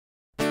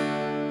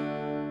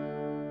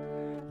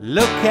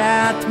Look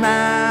out,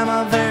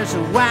 mama, there's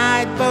a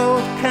white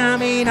boat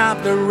coming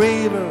up the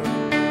river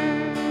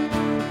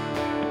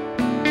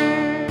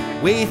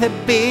with a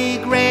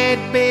big red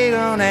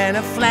bill and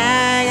a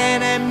flag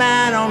and a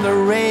man on the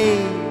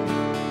rail.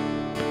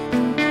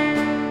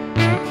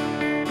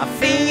 I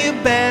think you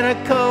better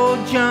call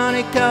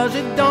Johnny, 'cause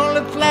it don't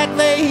look like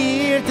they're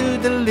here to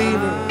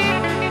deliver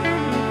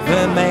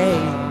the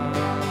mail,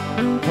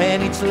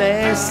 and it's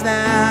less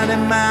than a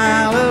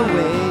mile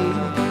away.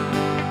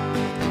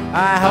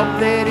 I hope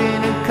they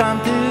didn't come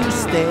to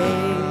stay.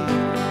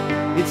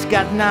 It's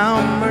got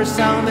numbers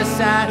on the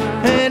side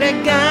and a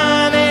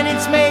gun, and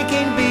it's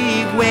making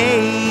big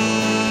waves.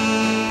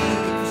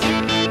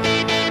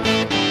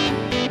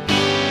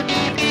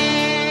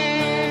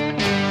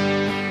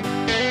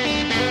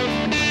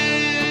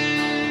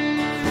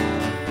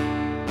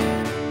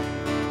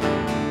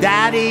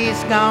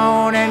 Daddy's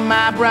gone and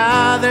my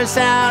brothers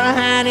are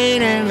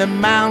hiding in the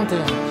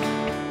mountains.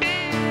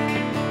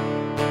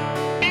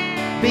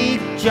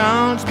 Big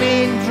John's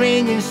been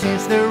drinking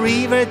since the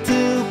river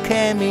took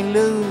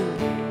Emilou.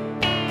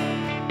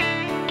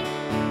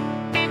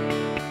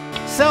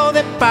 So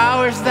the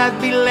powers that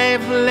be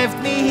left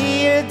me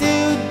here to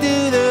do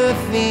the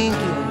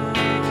thinking.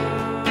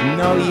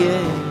 No,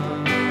 yeah,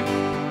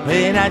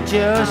 when I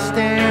just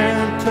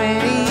turned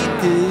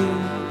 22,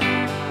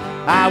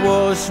 I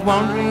was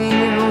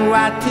wondering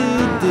what to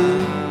do.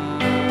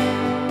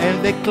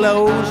 And the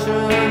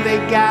closer they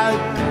got,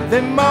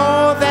 the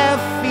more their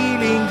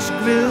feelings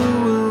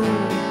grew.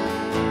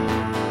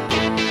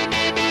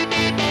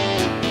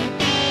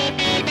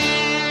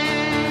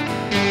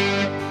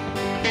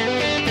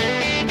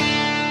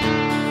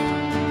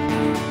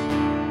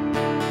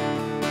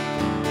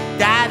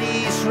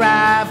 Daddy's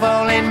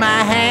rifle in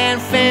my hand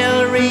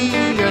felt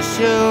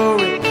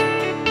reassuring.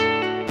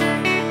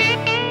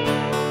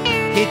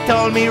 He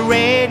told me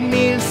red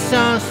means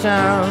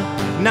sunshine,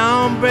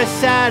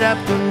 numbers add up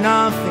to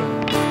nothing.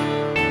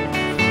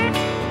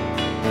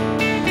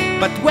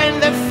 But when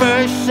the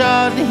first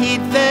shot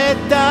hit the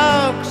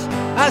dogs,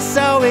 I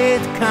saw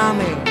it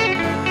coming.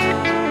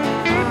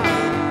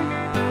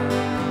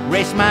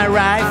 Raised my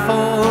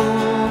rifle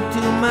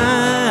to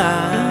my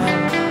eye,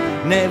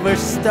 never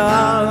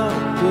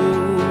stopped to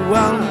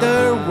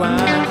wonder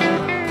why.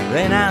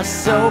 Then I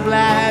saw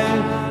black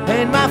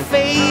and my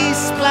face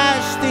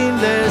splashed in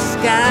the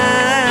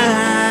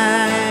sky.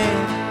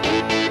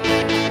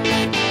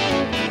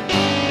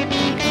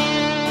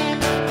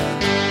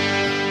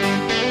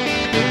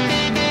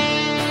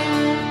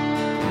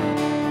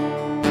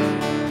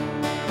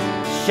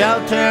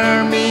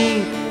 Shelter me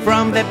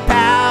from the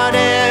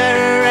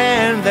powder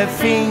and the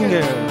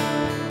finger.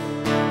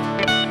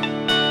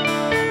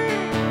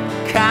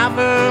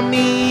 Cover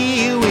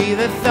me with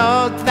a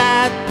thought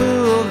that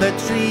pulled the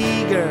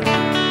trigger.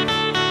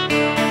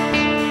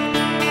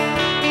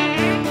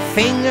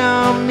 Think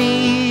of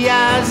me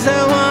as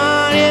the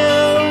one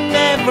you'll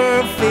never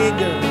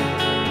figure,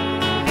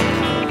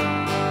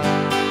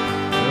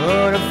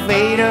 or to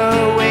fade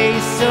away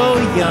so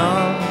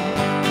young,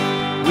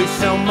 with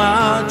so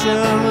much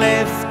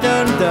left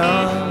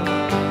undone.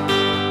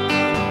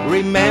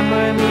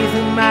 Remember me